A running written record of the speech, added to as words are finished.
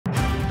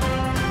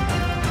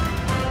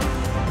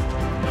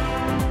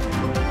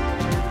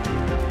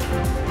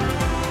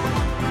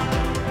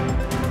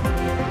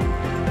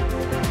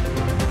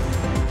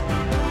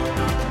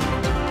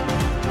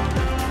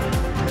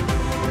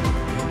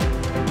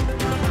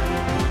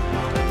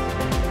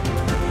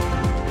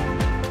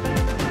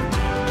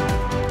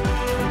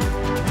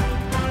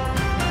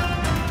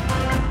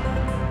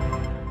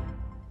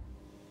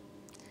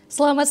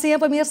Selamat siang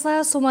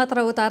pemirsa,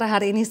 Sumatera Utara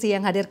hari ini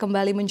Siang hadir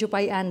kembali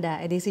menjumpai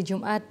Anda edisi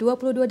Jumat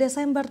 22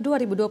 Desember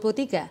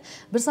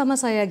 2023 bersama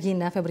saya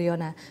Gina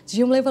Febriona.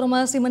 Sejumlah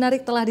informasi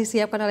menarik telah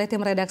disiapkan oleh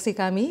tim redaksi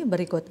kami,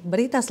 berikut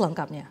berita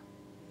selengkapnya.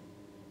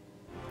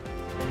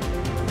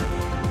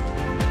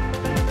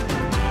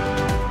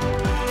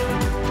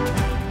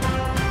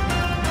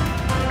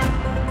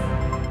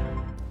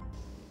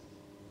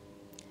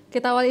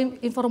 Kita awali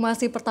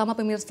informasi pertama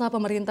pemirsa,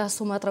 pemerintah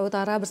Sumatera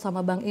Utara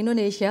bersama Bank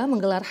Indonesia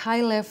menggelar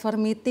high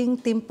level meeting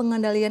tim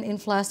pengendalian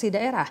inflasi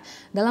daerah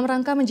dalam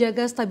rangka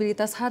menjaga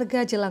stabilitas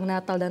harga jelang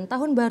Natal dan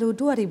Tahun Baru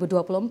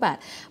 2024.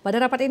 Pada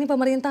rapat ini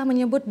pemerintah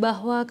menyebut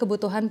bahwa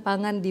kebutuhan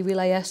pangan di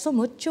wilayah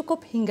Sumut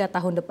cukup hingga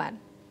tahun depan.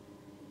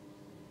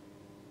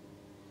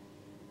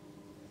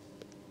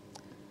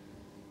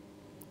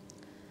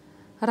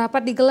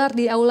 Rapat digelar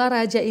di Aula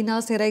Raja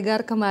Inal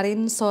Siregar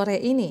kemarin sore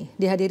ini,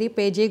 dihadiri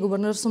PJ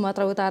Gubernur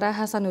Sumatera Utara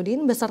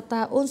Hasanuddin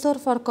beserta unsur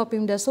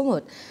Forkopimda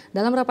Sumut.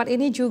 Dalam rapat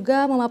ini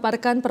juga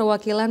memaparkan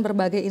perwakilan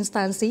berbagai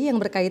instansi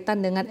yang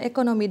berkaitan dengan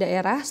ekonomi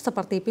daerah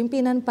seperti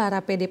pimpinan para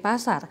PD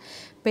Pasar.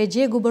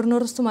 PJ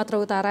Gubernur Sumatera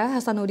Utara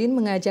Hasanuddin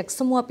mengajak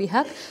semua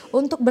pihak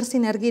untuk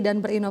bersinergi dan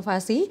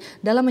berinovasi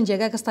dalam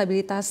menjaga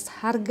kestabilitas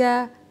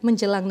harga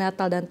menjelang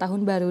Natal dan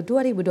Tahun Baru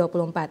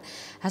 2024.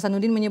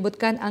 Hasanuddin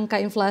menyebutkan angka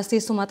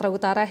inflasi Sumatera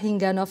Utara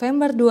hingga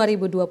November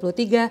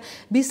 2023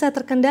 bisa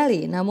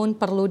terkendali, namun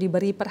perlu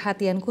diberi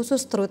perhatian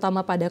khusus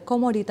terutama pada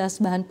komoditas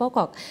bahan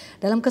pokok.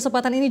 Dalam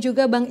kesempatan ini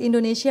juga Bank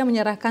Indonesia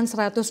menyerahkan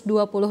 125.000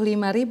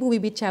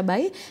 bibit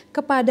cabai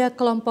kepada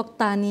kelompok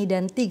tani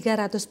dan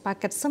 300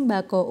 paket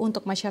sembako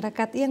untuk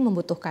masyarakat yang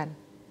membutuhkan.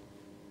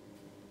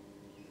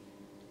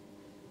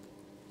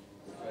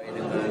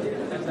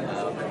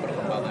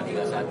 Perkembangan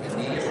hingga saat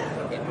ini,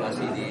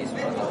 inflasi di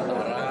Sumatera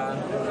Utara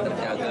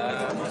terjaga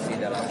masih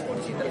dalam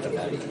kondisi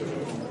terkendali.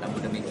 Namun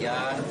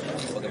demikian,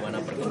 bagaimana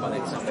perkembangan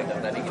yang disampaikan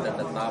tadi, kita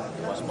tetap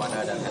waspada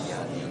dan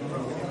hati-hati.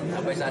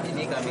 Sampai saat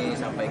ini kami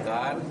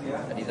sampaikan,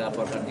 tadi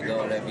dilaporkan juga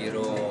oleh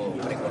Biro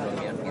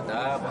Perekonomian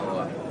kita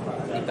bahwa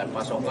tingkat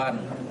pasokan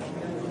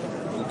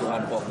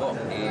kebutuhan pokok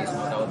di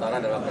Sumatera Utara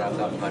dalam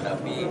rangka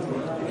menghadapi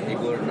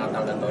libur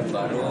Natal dan Tahun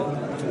Baru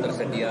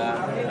tersedia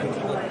dan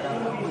cukup.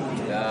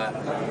 Sehingga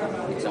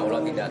insya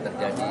Allah tidak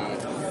terjadi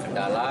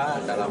kendala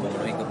dalam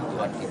memenuhi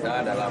kebutuhan kita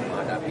dalam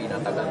menghadapi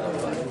Natal dan Tahun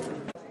Baru.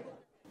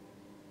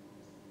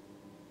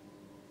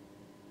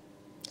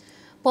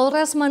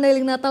 Polres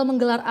Mandailing Natal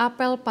menggelar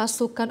apel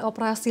pasukan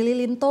operasi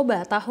Lilin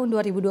Toba tahun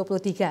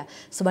 2023.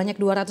 Sebanyak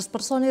 200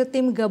 personil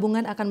tim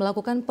gabungan akan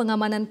melakukan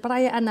pengamanan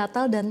perayaan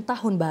Natal dan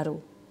Tahun Baru.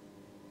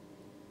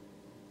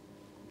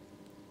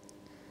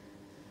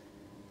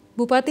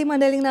 Bupati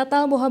Mandailing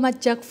Natal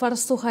Muhammad Jakfar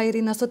Suhairi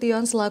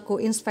Nasution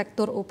selaku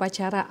Inspektur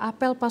Upacara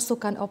Apel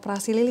Pasukan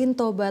Operasi Lilin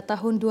Toba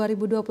tahun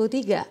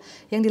 2023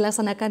 yang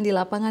dilaksanakan di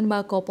lapangan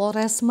Mako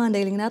Polres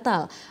Mandailing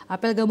Natal.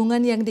 Apel gabungan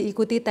yang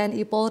diikuti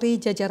TNI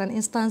Polri, jajaran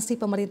instansi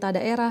pemerintah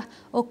daerah,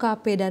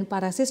 OKP dan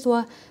para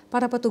siswa,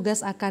 para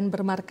petugas akan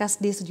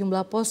bermarkas di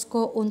sejumlah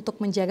posko untuk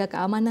menjaga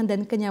keamanan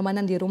dan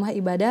kenyamanan di rumah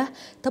ibadah,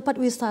 tempat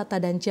wisata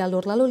dan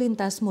jalur lalu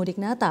lintas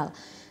mudik Natal.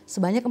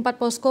 Sebanyak 4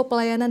 posko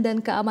pelayanan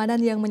dan keamanan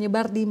yang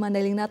menyebar di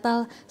Mandailing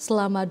Natal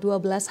selama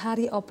 12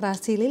 hari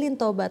operasi Lilin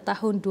Toba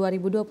tahun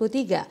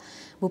 2023.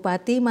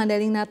 Bupati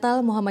Mandailing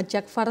Natal Muhammad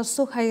Jakfar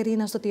Suhairi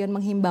Nasution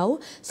menghimbau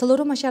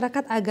seluruh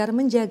masyarakat agar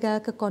menjaga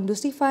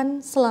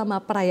kekondusifan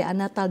selama perayaan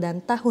Natal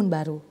dan Tahun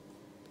Baru.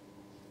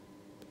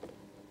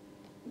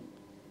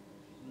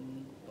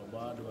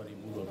 Toba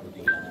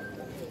 2023.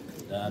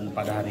 Dan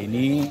pada hari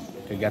ini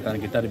kegiatan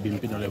kita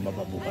dipimpin oleh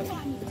Bapak Bupati.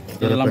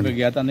 Dalam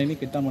kegiatan ini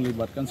kita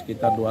melibatkan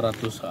sekitar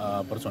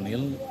 200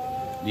 personil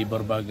di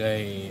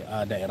berbagai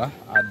daerah.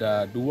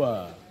 Ada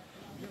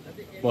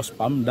 2 pos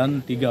PAM dan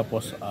 3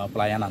 pos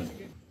pelayanan.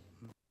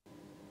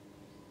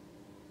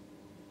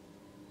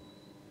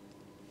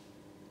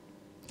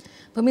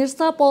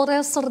 Pemirsa,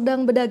 Polres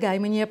Serdang Bedagai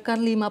menyiapkan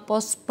 5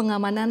 pos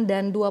pengamanan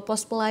dan 2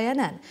 pos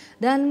pelayanan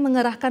dan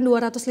mengerahkan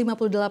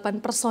 258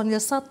 personil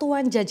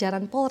satuan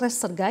jajaran Polres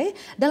Sergai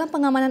dalam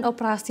pengamanan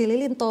operasi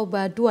Lilin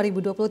Toba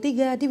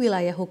 2023 di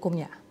wilayah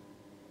hukumnya.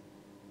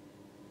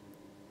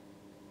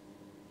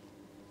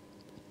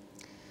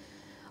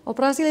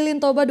 Operasi Lilin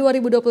Toba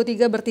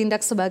 2023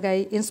 bertindak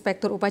sebagai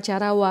Inspektur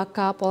Upacara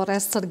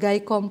Wakapolres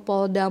Sergai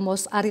Kompol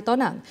Damos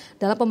Aritonang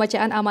dalam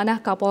pembacaan amanah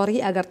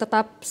Kapolri agar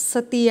tetap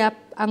setiap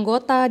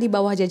anggota di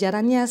bawah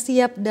jajarannya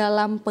siap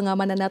dalam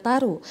pengamanan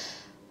Nataru.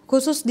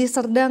 Khusus di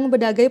Serdang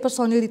Bedagai,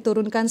 personil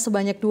diturunkan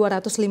sebanyak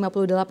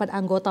 258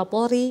 anggota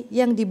Polri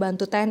yang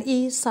dibantu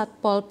TNI,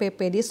 Satpol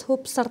PP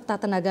Dishub, serta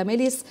tenaga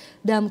medis,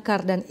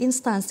 damkar, dan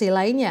instansi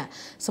lainnya.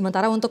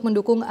 Sementara untuk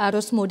mendukung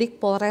arus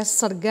mudik, Polres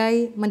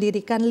Sergai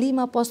mendirikan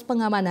 5 pos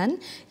pengamanan,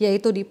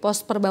 yaitu di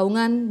pos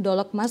Perbaungan,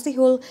 Dolok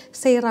Masihul,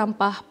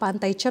 Seirampah,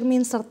 Pantai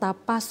Cermin, serta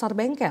Pasar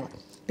Bengkel.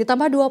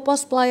 Ditambah 2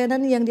 pos pelayanan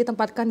yang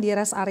ditempatkan di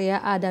rest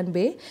area A dan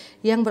B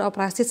yang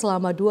beroperasi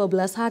selama 12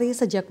 hari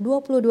sejak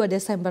 22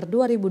 Desember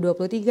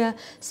 2023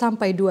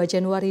 sampai 2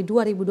 Januari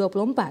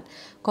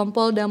 2024.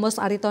 Kompol Damos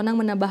Aritonang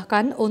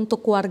menambahkan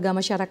untuk warga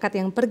masyarakat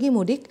yang pergi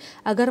mudik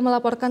agar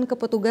melaporkan ke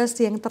petugas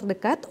yang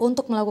terdekat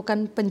untuk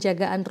melakukan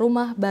penjagaan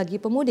rumah bagi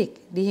pemudik.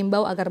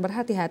 Dihimbau agar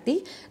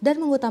berhati-hati dan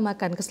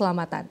mengutamakan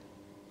keselamatan.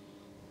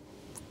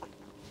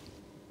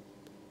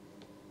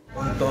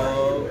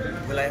 Untuk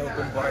wilayah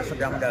hukum Polres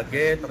Serdang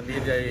Dage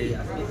terdiri dari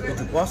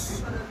 7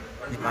 pos,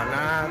 di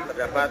mana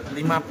terdapat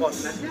 5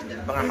 pos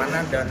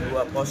pengamanan dan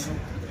 2 pos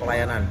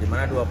pelayanan. Di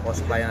mana 2 pos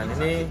pelayanan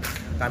ini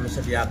kami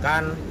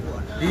sediakan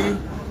di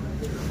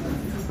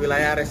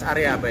wilayah rest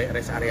area, baik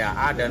rest area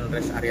A dan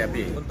rest area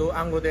B. Untuk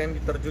anggota yang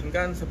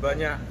diterjunkan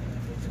sebanyak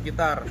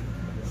sekitar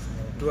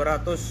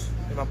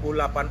 258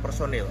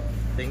 personil,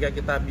 sehingga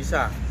kita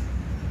bisa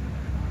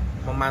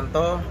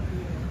memantau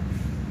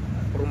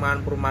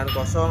perumahan-perumahan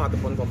kosong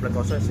ataupun komplek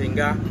kosong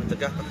sehingga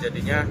mencegah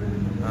terjadinya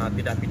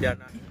tindak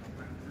pidana.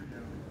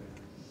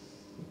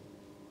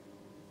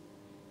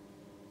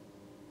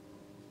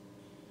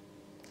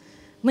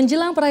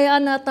 Menjelang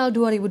perayaan Natal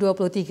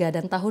 2023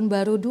 dan Tahun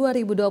Baru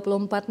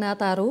 2024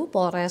 Nataru,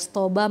 Polres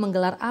Toba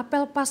menggelar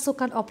apel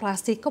pasukan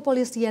operasi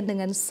kepolisian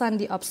dengan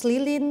Sandi Ops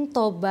Lilin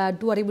Toba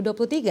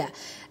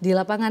 2023 di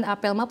lapangan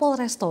apel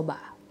Mapolres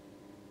Toba.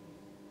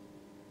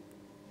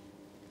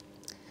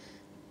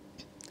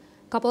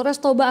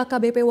 Kapolres Toba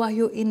AKBP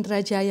Wahyu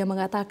Indrajaya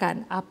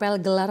mengatakan apel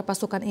gelar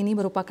pasukan ini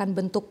merupakan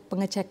bentuk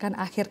pengecekan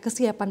akhir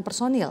kesiapan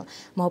personil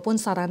maupun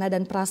sarana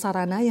dan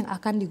prasarana yang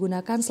akan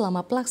digunakan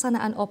selama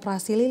pelaksanaan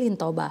operasi Lilin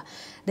Toba.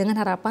 Dengan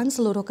harapan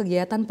seluruh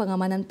kegiatan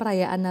pengamanan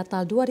perayaan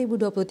Natal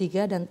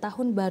 2023 dan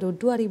Tahun Baru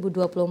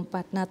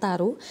 2024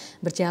 Nataru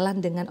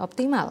berjalan dengan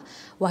optimal.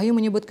 Wahyu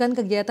menyebutkan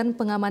kegiatan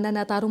pengamanan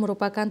Nataru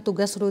merupakan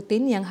tugas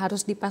rutin yang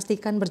harus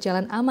dipastikan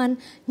berjalan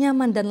aman,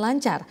 nyaman dan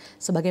lancar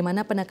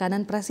sebagaimana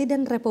penekanan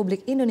Presiden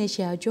Republik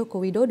Indonesia Joko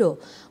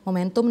Widodo.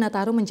 Momentum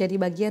Nataru menjadi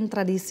bagian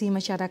tradisi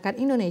masyarakat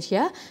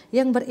Indonesia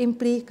yang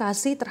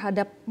berimplikasi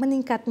terhadap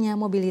meningkatnya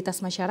mobilitas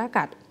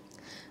masyarakat.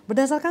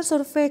 Berdasarkan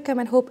survei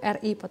Kemenhub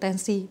RI,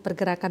 potensi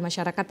pergerakan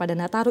masyarakat pada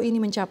Nataru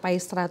ini mencapai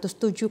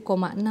 107,63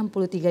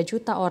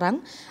 juta orang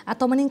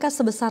atau meningkat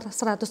sebesar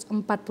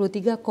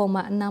 143,65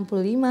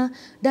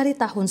 dari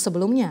tahun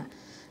sebelumnya.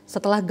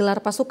 Setelah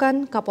gelar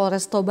pasukan,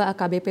 Kapolres Toba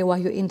AKBP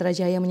Wahyu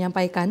Indrajaya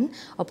menyampaikan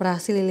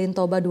operasi Lilin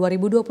Toba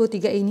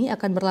 2023 ini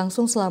akan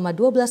berlangsung selama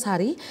 12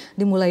 hari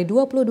dimulai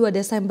 22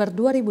 Desember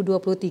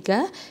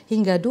 2023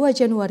 hingga 2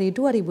 Januari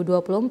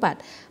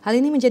 2024. Hal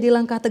ini menjadi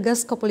langkah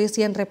tegas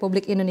Kepolisian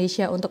Republik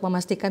Indonesia untuk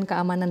memastikan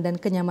keamanan dan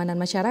kenyamanan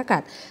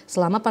masyarakat.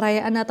 Selama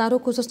perayaan Nataru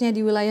khususnya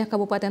di wilayah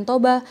Kabupaten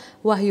Toba,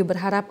 Wahyu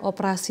berharap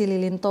operasi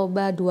Lilin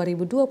Toba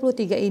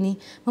 2023 ini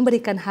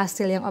memberikan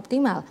hasil yang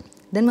optimal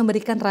dan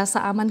memberikan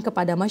rasa aman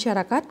kepada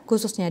masyarakat,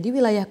 khususnya di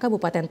wilayah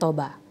Kabupaten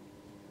Toba.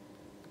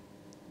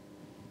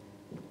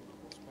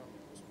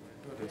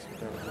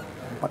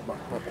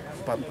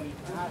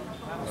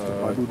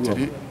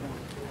 Jadi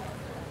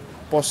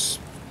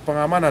pos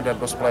pengamanan dan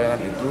pos pelayanan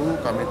itu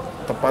kami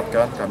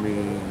tempatkan,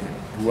 kami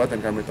buat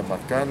dan kami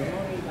tempatkan.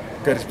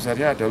 Garis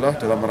besarnya adalah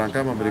dalam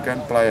rangka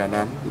memberikan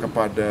pelayanan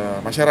kepada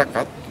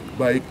masyarakat,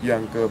 baik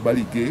yang ke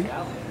Bali G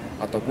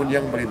ataupun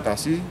yang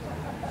melintasi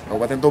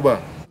Kabupaten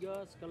Toba.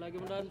 Sekali lagi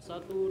kemudian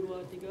 1,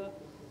 2,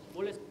 3,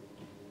 boleh.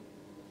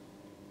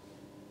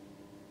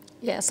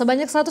 Ya,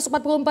 sebanyak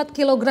 144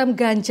 kg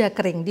ganja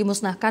kering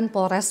dimusnahkan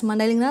Polres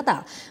Mandailing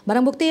Natal.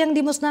 Barang bukti yang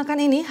dimusnahkan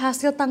ini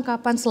hasil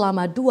tangkapan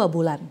selama 2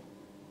 bulan.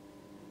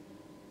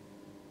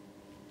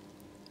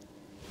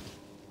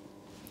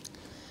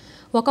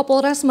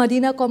 Wakapolres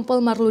Madinah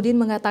Kompol Marludin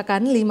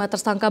mengatakan 5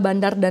 tersangka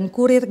bandar dan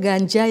kurir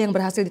ganja yang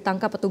berhasil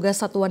ditangkap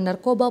petugas Satuan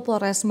Narkoba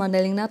Polres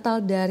Mandailing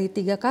Natal dari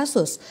 3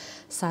 kasus.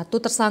 1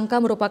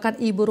 tersangka merupakan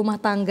ibu rumah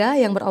tangga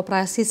yang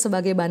beroperasi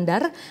sebagai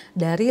bandar.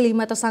 Dari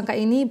 5 tersangka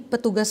ini,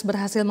 petugas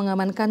berhasil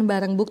mengamankan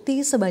barang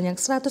bukti sebanyak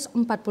 144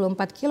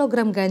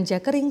 kg ganja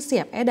kering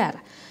siap edar.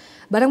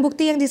 Barang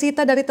bukti yang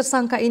disita dari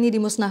tersangka ini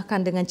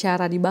dimusnahkan dengan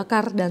cara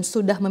dibakar dan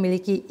sudah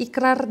memiliki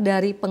ikrar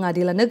dari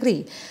pengadilan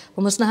negeri.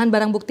 Pemusnahan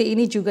barang bukti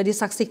ini juga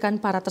disaksikan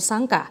para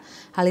tersangka.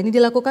 Hal ini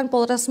dilakukan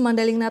Polres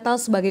Mandailing Natal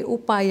sebagai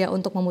upaya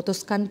untuk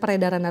memutuskan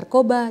peredaran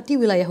narkoba di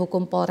wilayah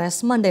hukum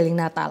Polres Mandailing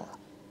Natal.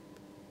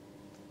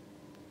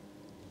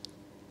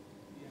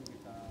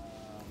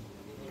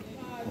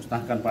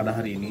 Musnahkan pada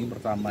hari ini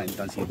pertama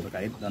instansi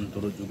terkait dan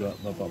turut juga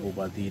Bapak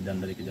Bupati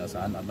dan dari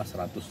Kejaksaan adalah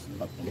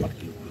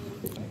 144 kilo.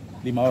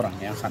 5 orang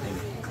yang saat ini.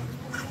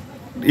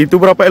 Itu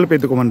berapa LP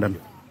itu, Komandan?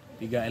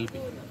 3 LP.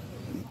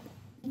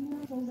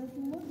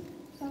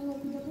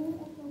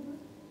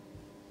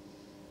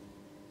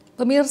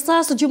 Pemirsa,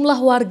 sejumlah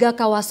warga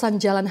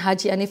kawasan Jalan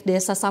Haji Anif,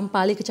 Desa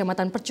Sampali,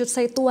 Kecamatan Percut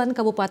Seituan,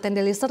 Kabupaten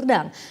Deli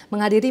Serdang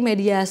menghadiri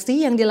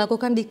mediasi yang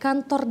dilakukan di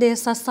kantor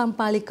Desa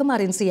Sampali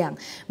kemarin siang.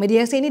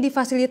 Mediasi ini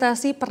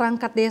difasilitasi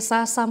perangkat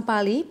Desa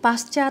Sampali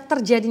pasca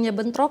terjadinya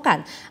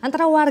bentrokan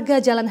antara warga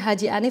Jalan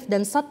Haji Anif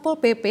dan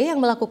Satpol PP yang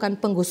melakukan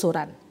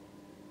penggusuran.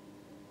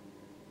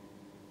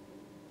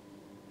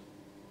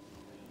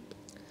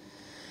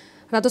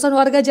 Ratusan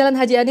warga Jalan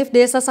Haji Anif,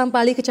 Desa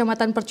Sampali,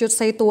 Kecamatan Percut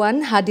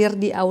Seituan hadir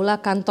di aula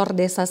kantor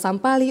Desa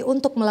Sampali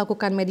untuk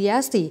melakukan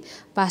mediasi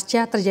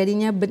pasca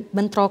terjadinya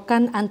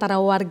bentrokan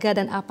antara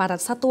warga dan aparat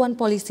Satuan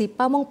Polisi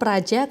Pamong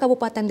Praja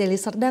Kabupaten Deli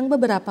Serdang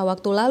beberapa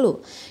waktu lalu.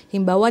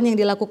 Himbauan yang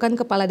dilakukan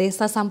Kepala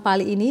Desa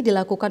Sampali ini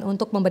dilakukan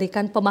untuk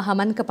memberikan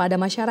pemahaman kepada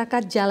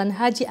masyarakat Jalan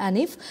Haji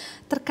Anif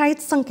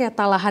terkait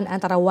sengketa lahan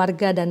antara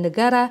warga dan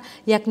negara,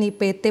 yakni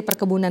PT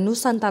Perkebunan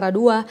Nusantara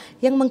II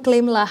yang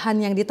mengklaim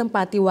lahan yang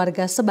ditempati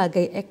warga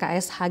sebagai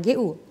EKS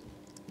HGU.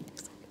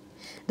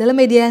 Dalam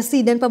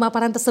mediasi dan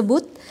pemaparan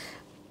tersebut,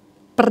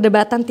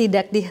 perdebatan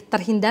tidak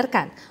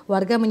terhindarkan.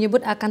 Warga menyebut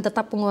akan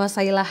tetap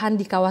menguasai lahan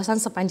di kawasan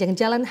sepanjang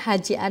Jalan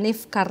Haji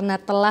Anif karena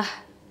telah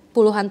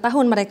puluhan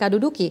tahun mereka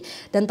duduki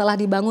dan telah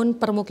dibangun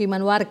permukiman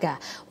warga.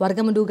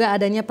 Warga menduga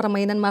adanya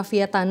permainan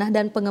mafia tanah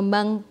dan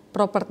pengembang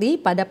properti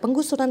pada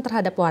penggusuran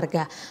terhadap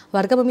warga.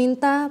 Warga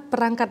meminta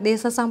perangkat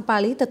Desa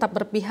Sampali tetap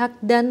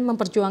berpihak dan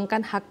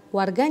memperjuangkan hak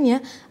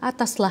warganya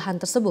atas lahan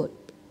tersebut.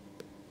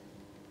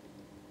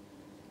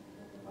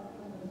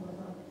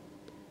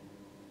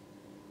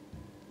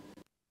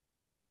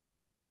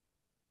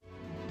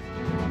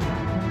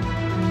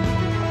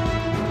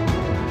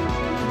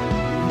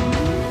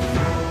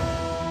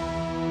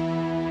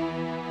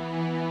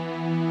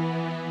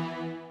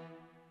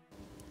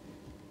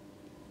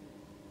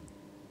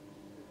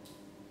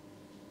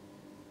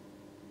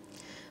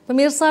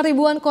 Pemirsa,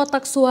 ribuan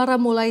kotak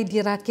suara mulai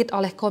dirakit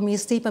oleh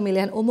Komisi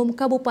Pemilihan Umum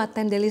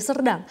Kabupaten Deli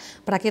Serdang.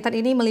 Perakitan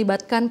ini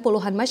melibatkan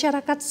puluhan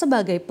masyarakat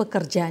sebagai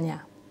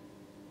pekerjanya.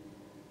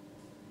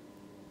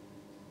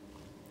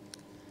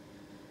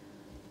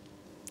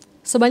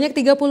 Sebanyak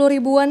 30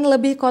 ribuan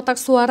lebih kotak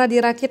suara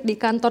dirakit di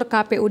kantor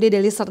KPUD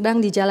Deli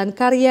Serdang di Jalan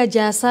Karya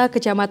Jasa,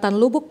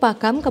 Kecamatan Lubuk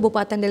Pakam,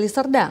 Kabupaten Deli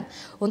Serdang.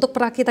 Untuk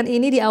perakitan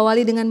ini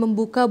diawali dengan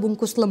membuka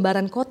bungkus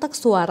lembaran kotak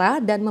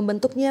suara dan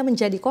membentuknya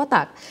menjadi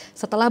kotak.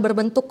 Setelah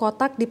berbentuk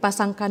kotak,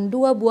 dipasangkan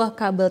 2 buah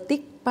kabel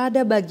tik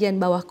pada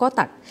bagian bawah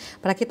kotak.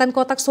 Perakitan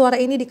kotak suara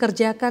ini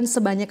dikerjakan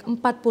sebanyak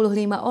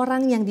 45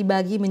 orang yang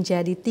dibagi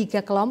menjadi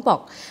 3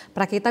 kelompok.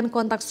 Perakitan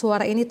kotak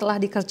suara ini telah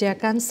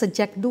dikerjakan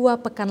sejak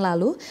 2 pekan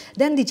lalu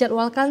dan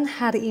dijadwalkan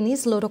hari ini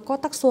seluruh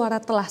kotak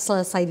suara telah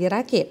selesai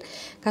dirakit.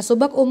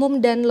 Kasubag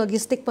Umum dan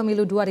Logistik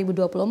Pemilu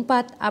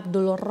 2024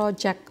 Abdul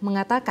Rojak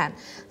mengatakan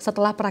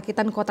setelah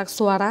perakitan kotak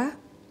suara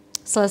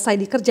selesai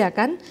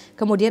dikerjakan,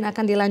 kemudian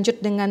akan dilanjut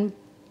dengan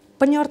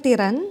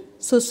penyortiran,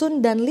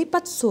 susun dan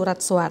lipat surat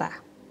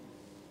suara.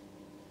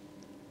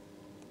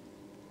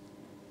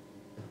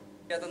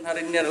 Kegiatan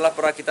hari ini adalah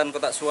perakitan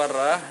kotak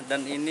suara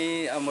dan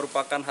ini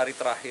merupakan hari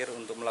terakhir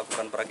untuk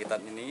melakukan perakitan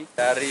ini.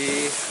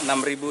 Dari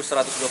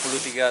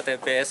 6.123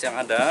 TPS yang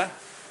ada,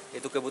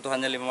 itu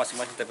kebutuhannya 5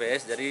 masing-masing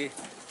TPS, jadi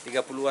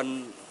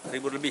 30-an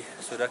ribu lebih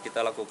sudah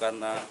kita lakukan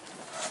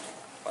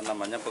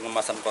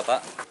pengemasan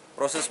kotak.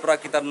 Proses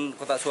perakitan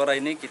kotak suara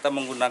ini kita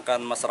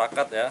menggunakan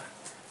masyarakat ya.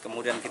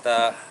 Kemudian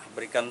kita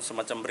berikan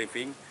semacam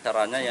briefing.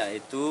 Caranya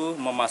yaitu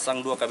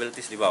memasang 2 kabel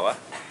tis di bawah.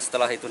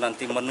 Setelah itu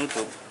nanti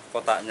menutup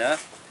kotaknya,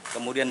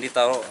 kemudian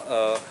ditaruh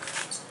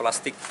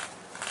plastik,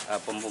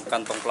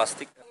 kantong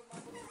plastik.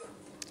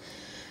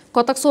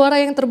 Kotak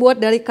suara yang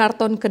terbuat dari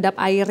karton kedap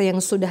air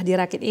yang sudah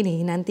dirakit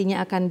ini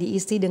nantinya akan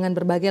diisi dengan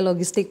berbagai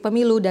logistik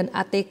pemilu dan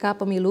ATK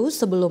pemilu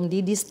sebelum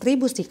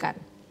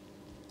didistribusikan.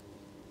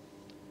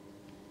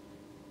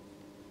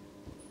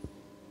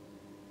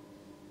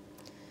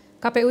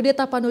 KPUD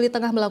Tapanuli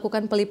Tengah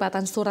melakukan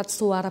pelipatan surat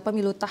suara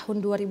pemilu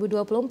tahun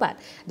 2024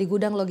 di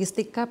gudang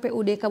logistik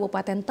KPUD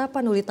Kabupaten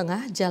Tapanuli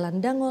Tengah,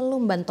 Jalan Dangol,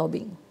 Lumban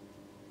Tobing.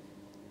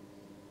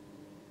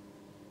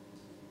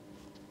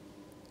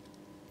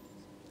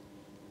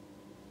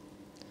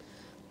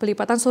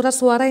 Pelipatan surat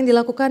suara yang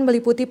dilakukan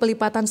meliputi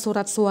pelipatan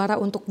surat suara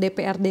untuk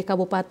DPRD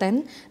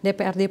Kabupaten,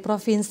 DPRD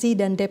Provinsi,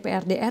 dan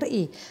DPRD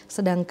RI.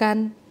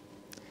 Sedangkan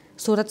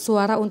surat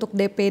suara untuk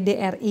DPD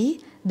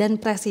RI dan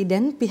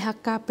Presiden, pihak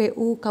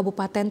KPU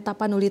Kabupaten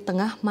Tapanuli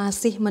Tengah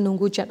masih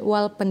menunggu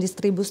jadwal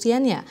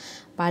pendistribusiannya.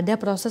 Pada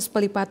proses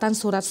pelipatan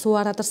surat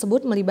suara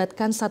tersebut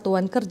melibatkan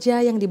satuan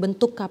kerja yang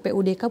dibentuk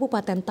KPUD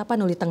Kabupaten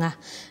Tapanuli Tengah.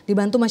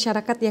 Dibantu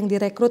masyarakat yang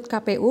direkrut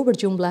KPU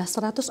berjumlah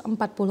 140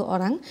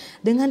 orang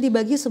dengan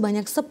dibagi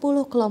sebanyak 10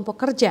 kelompok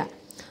kerja.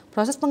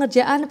 Proses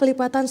pengerjaan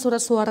pelipatan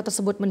surat suara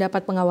tersebut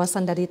mendapat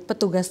pengawasan dari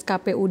petugas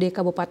KPUD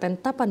Kabupaten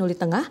Tapanuli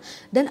Tengah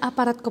dan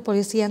aparat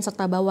kepolisian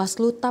serta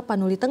Bawaslu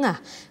Tapanuli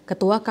Tengah.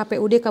 Ketua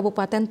KPUD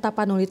Kabupaten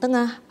Tapanuli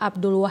Tengah,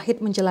 Abdul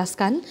Wahid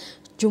menjelaskan,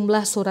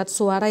 jumlah surat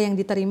suara yang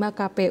diterima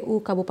KPU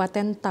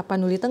Kabupaten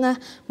Tapanuli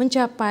Tengah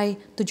mencapai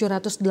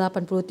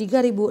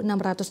 783.618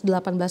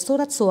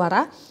 surat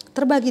suara,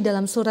 terbagi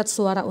dalam surat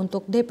suara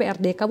untuk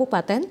DPRD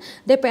Kabupaten,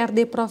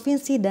 DPRD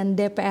Provinsi, dan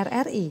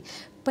DPR RI.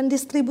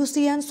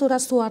 Pendistribusian surat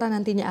suara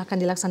nantinya akan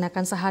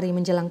dilaksanakan sehari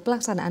menjelang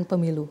pelaksanaan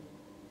pemilu.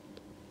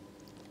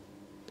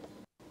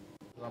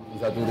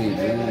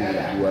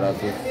 61.206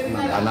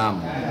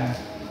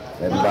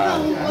 lembar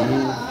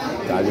ini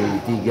kali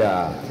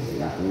 3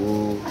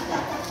 itu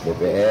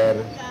DPR,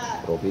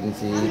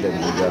 provinsi dan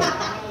juga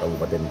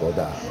kabupaten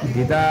kota.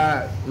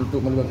 Kita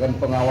untuk melakukan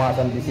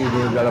pengawasan di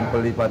sini dalam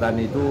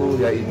pelipatan itu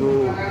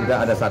yaitu tidak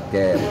ada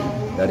satker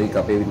dari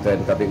KPU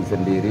dan KPU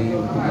sendiri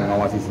untuk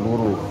mengawasi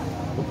seluruh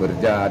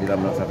bekerja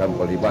dalam melaksanakan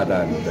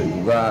pelibatan, dan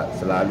juga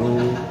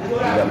selalu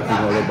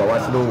didampingi oleh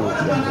Bawaslu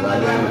dan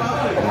selalu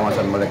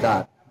pengawasan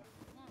melekat.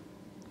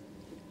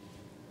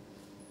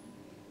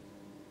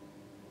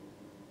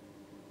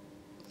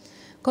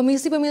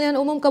 Komisi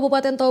Pemilihan Umum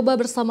Kabupaten Toba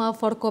bersama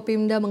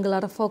Forkopimda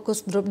menggelar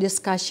Focus Group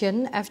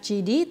Discussion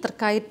 (FGD)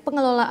 terkait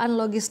pengelolaan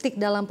logistik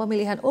dalam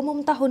pemilihan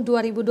umum tahun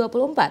 2024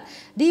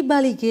 di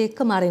Bali G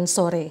kemarin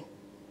sore.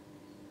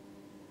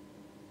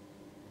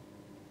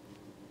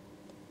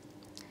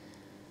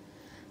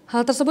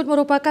 Hal tersebut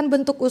merupakan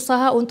bentuk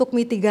usaha untuk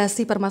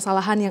mitigasi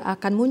permasalahan yang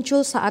akan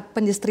muncul saat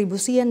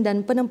pendistribusian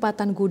dan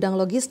penempatan gudang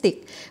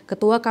logistik.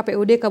 Ketua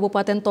KPUD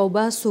Kabupaten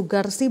Toba,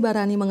 Sugar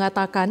Sibarani,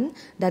 mengatakan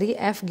dari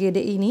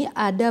FGD ini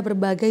ada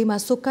berbagai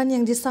masukan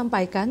yang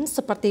disampaikan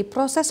seperti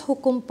proses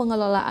hukum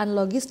pengelolaan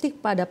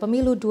logistik pada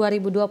pemilu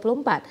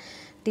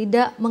 2024.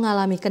 Tidak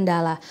mengalami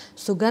kendala.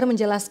 Sugar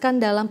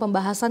menjelaskan dalam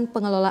pembahasan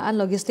pengelolaan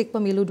logistik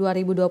pemilu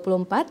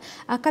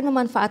 2024 akan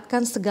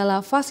memanfaatkan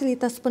segala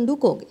fasilitas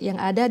pendukung yang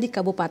ada di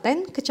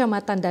kabupaten,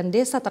 kecamatan, dan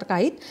desa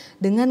terkait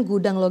dengan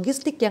gudang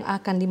logistik yang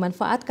akan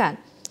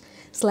dimanfaatkan.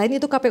 Selain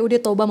itu,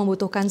 KPUD Toba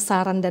membutuhkan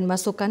saran dan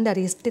masukan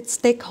dari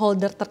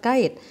stakeholder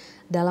terkait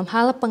dalam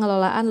hal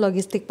pengelolaan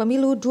logistik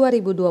pemilu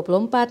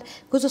 2024,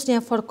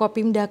 khususnya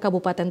Forkopimda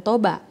Kabupaten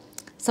Toba,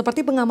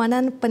 seperti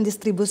pengamanan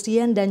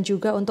pendistribusian dan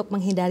juga untuk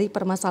menghindari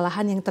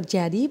permasalahan yang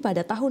terjadi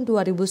pada tahun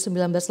 2019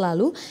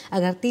 lalu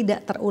agar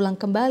tidak terulang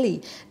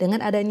kembali.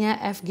 Dengan adanya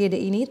FGD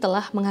ini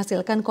telah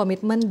menghasilkan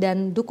komitmen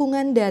dan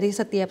dukungan dari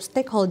setiap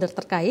stakeholder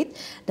terkait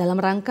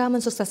dalam rangka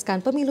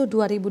mensukseskan pemilu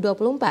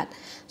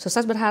 2024.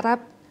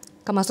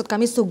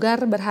 Sugar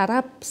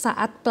berharap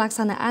saat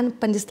pelaksanaan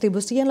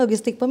pendistribusian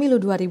logistik pemilu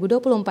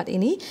 2024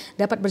 ini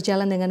dapat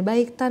berjalan dengan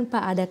baik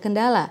tanpa ada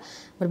kendala.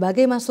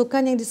 Berbagai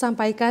masukan yang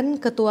disampaikan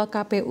Ketua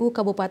KPU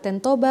Kabupaten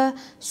Toba,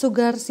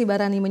 Sugar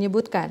Sibarani,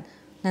 menyebutkan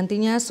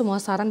nantinya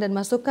semua saran dan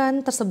masukan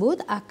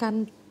tersebut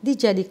akan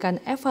dijadikan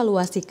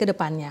evaluasi ke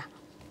depannya.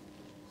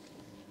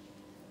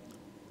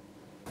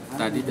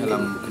 Tadi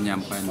dalam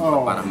penyampaian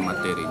paparan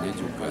materinya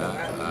juga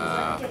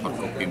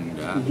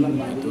Forkopimda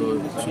itu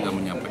sudah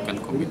menyampaikan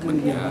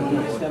komitmennya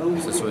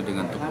sesuai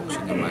dengan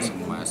tupoksinya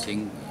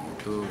masing-masing,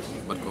 itu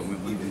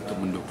berkomitmen untuk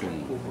mendukung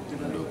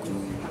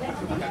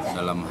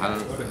dalam hal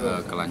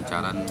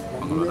kelancaran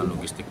pengelolaan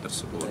logistik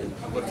tersebut,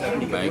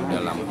 baik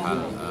dalam hal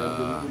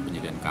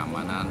penyediaan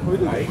keamanan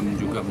maupun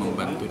juga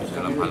membantu di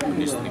dalam hal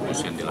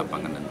pendistribusian di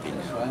lapangan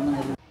nantinya.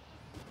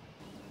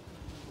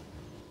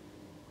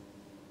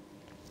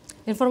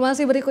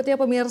 Informasi berikutnya,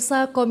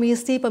 pemirsa,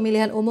 Komisi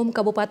Pemilihan Umum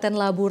Kabupaten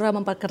Labura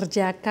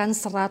mempekerjakan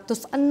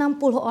 160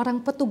 orang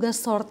petugas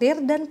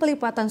sortir dan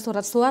pelipatan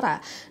surat suara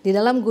di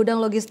dalam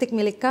gudang logistik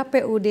milik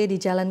KPUD di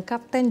Jalan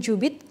Kapten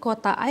Jubit,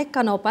 Kota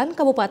Aikanopan,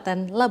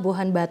 Kabupaten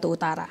Labuhan Batu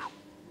Utara.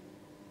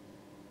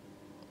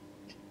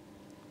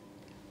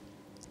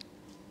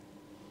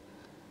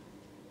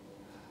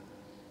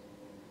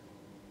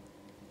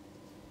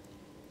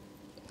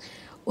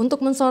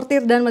 Untuk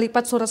mensortir dan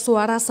melipat surat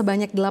suara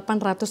sebanyak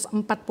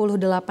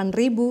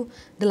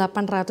 848.861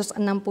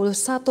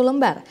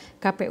 lembar,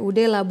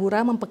 KPUD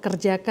Labura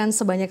mempekerjakan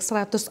sebanyak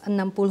 160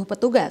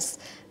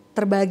 petugas.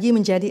 Terbagi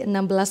menjadi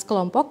 16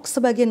 kelompok,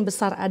 sebagian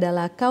besar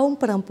adalah kaum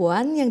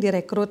perempuan yang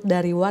direkrut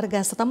dari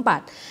warga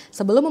setempat.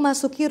 Sebelum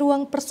memasuki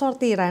ruang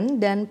persortiran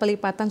dan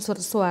pelipatan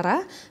surat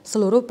suara,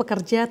 seluruh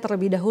pekerja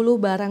terlebih dahulu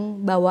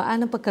barang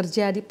bawaan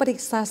pekerja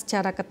diperiksa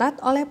secara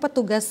ketat oleh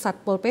petugas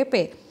Satpol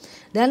PP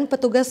dan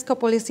petugas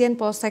kepolisian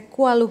Polsek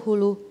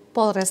Kualuhulu,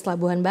 Polres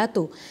Labuhan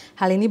Batu.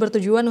 Hal ini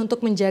bertujuan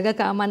untuk menjaga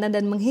keamanan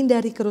dan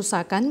menghindari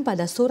kerusakan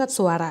pada surat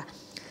suara.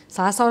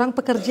 Salah seorang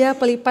pekerja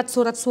pelipat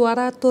surat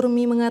suara,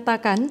 Turmi,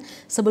 mengatakan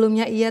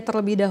sebelumnya ia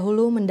terlebih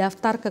dahulu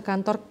mendaftar ke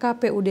kantor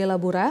KPUD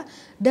Labura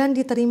dan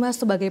diterima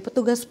sebagai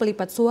petugas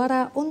pelipat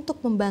suara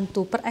untuk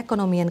membantu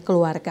perekonomian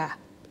keluarga.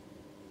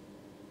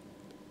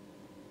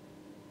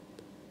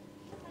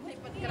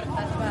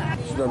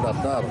 Sudah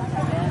daftar.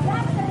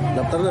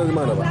 Daftarnya dari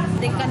mana,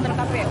 Pak? Di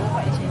kantor KPU,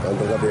 Pak.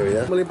 Kantor KPU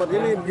ya. Melipat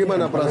ini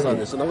gimana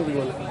perasaannya? Senang atau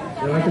gimana?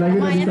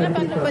 Lumayan lah,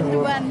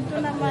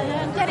 bantu-bantu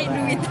namanya, cari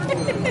duit.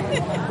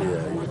 Iya.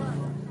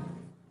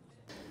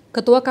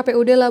 Ketua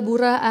KPUD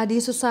Labura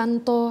Adi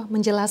Susanto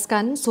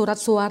menjelaskan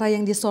surat suara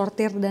yang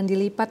disortir dan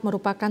dilipat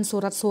merupakan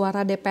surat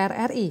suara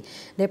DPR RI,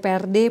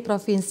 DPRD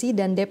Provinsi,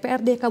 dan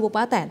DPRD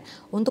Kabupaten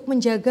untuk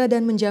menjaga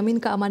dan menjamin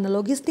keamanan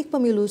logistik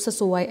pemilu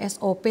sesuai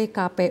SOP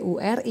KPU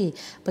RI.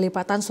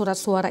 Pelipatan surat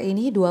suara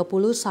ini 20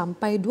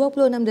 sampai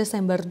 26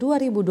 Desember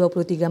 2023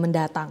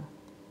 mendatang.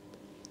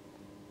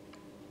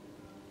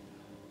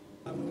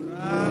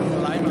 Labura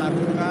mulai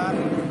melakukan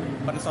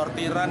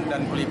pensortiran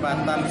dan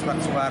pelipatan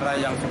surat suara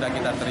yang sudah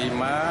kita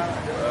terima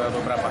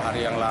beberapa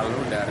hari yang lalu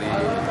dari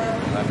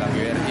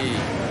KPU RI.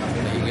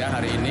 Sehingga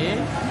hari ini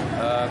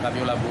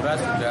KPU Labura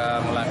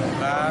sudah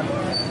melakukan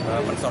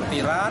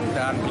pensortiran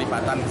dan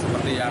pelipatan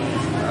seperti yang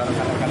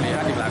rekan-rekan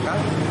lihat di belakang.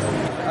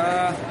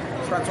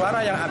 Surat suara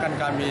yang akan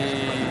kami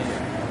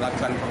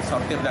lakukan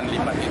sortir dan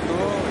lipat itu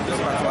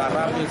surat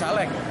suara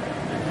Pilcaleg,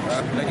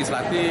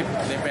 legislatif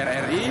DPR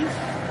RI,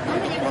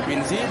 untuk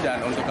provinsi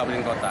dan untuk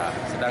kabupaten kota.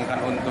 Sedangkan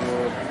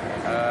untuk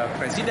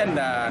presiden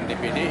dan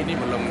DPD ini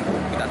belum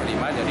kita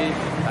terima, jadi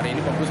hari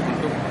ini fokus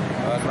untuk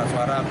surat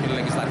suara pil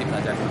legislatif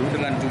saja dulu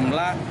dengan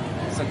jumlah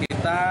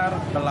sekitar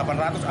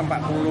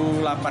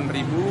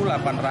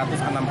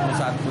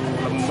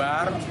 848.861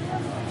 lembar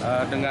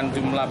dengan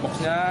jumlah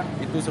boxnya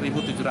itu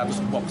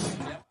 1.700 box.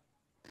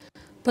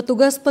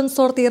 Petugas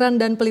pensortiran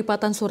dan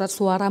pelipatan surat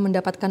suara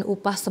mendapatkan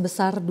upah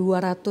sebesar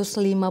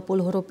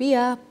Rp250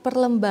 per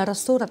lembar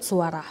surat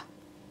suara.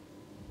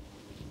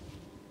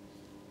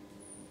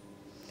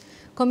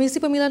 Komisi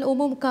Pemilihan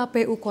Umum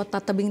KPU Kota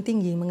Tebing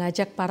Tinggi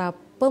mengajak para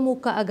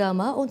pemuka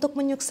agama untuk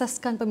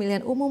menyukseskan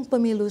pemilihan umum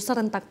pemilu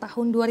serentak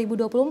tahun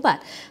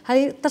 2024.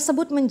 Hal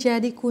tersebut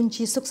menjadi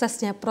kunci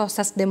suksesnya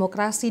proses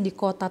demokrasi di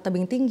Kota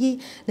Tebing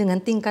Tinggi dengan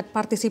tingkat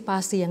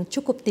partisipasi yang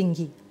cukup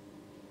tinggi.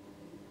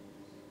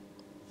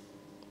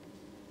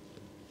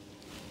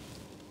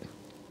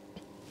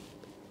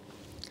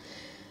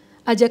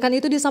 Ajakan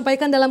itu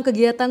disampaikan dalam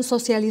kegiatan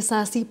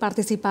sosialisasi,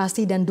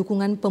 partisipasi, dan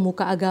dukungan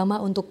pemuka agama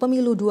untuk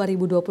pemilu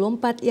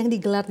 2024 yang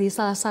digelar di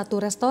salah satu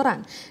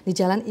restoran di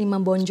Jalan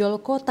Imam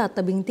Bonjol, Kota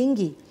Tebing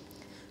Tinggi.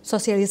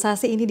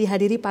 Sosialisasi ini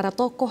dihadiri para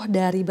tokoh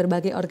dari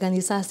berbagai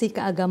organisasi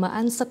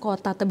keagamaan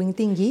sekota Tebing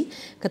Tinggi.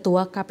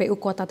 Ketua KPU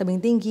Kota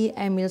Tebing Tinggi,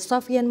 Emil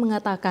Sofyan,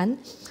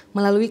 mengatakan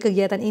melalui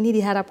kegiatan ini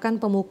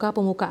diharapkan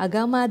pemuka-pemuka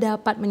agama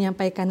dapat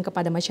menyampaikan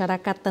kepada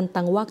masyarakat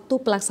tentang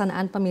waktu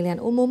pelaksanaan pemilihan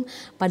umum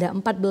pada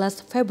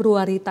 14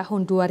 Februari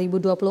tahun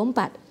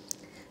 2024.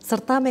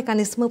 serta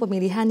mekanisme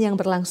pemilihan yang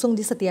berlangsung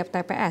di setiap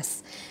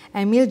TPS.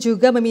 Emil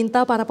juga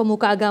meminta para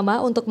pemuka agama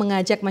untuk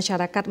mengajak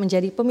masyarakat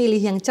menjadi pemilih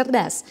yang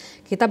cerdas.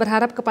 Kita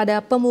berharap kepada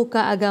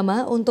pemuka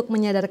agama untuk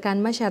menyadarkan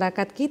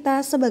masyarakat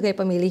kita sebagai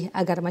pemilih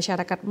agar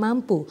masyarakat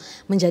mampu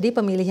menjadi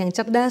pemilih yang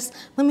cerdas,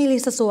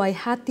 memilih sesuai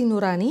hati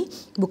nurani,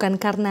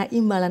 bukan karena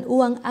imbalan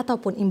uang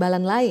ataupun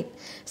imbalan lain.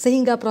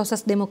 Sehingga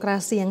proses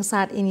demokrasi yang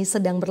saat ini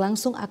sedang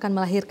berlangsung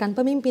akan melahirkan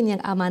pemimpin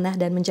yang amanah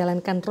dan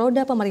menjalankan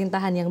roda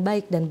pemerintahan yang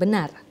baik dan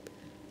benar.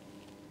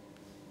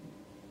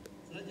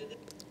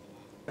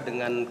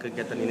 Dengan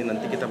kegiatan ini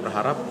nanti kita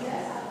berharap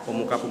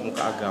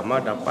pemuka-pemuka agama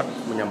dapat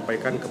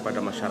menyampaikan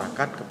kepada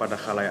masyarakat, kepada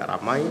khalayak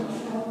ramai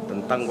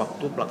tentang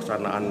waktu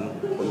pelaksanaan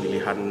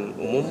pemilihan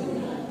umum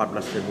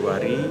 14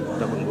 Februari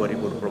tahun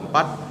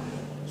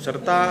 2024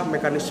 serta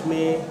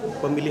mekanisme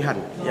pemilihan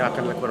yang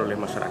akan dilakukan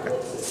oleh masyarakat.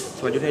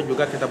 Selanjutnya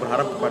juga kita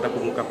berharap kepada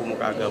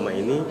pemuka-pemuka agama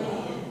ini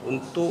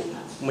untuk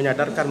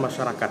menyadarkan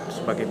masyarakat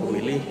sebagai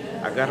pemilih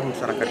agar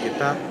masyarakat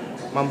kita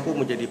mampu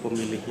menjadi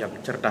pemilih yang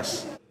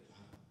cerdas.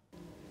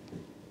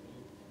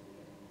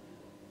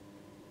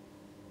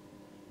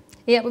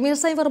 Ya,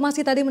 pemirsa,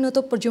 informasi tadi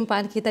menutup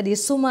perjumpaan kita di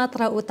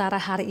Sumatera Utara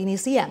hari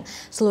ini siang.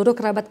 Seluruh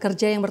kerabat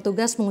kerja yang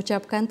bertugas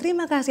mengucapkan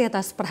terima kasih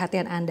atas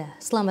perhatian Anda.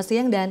 Selamat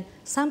siang dan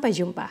sampai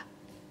jumpa.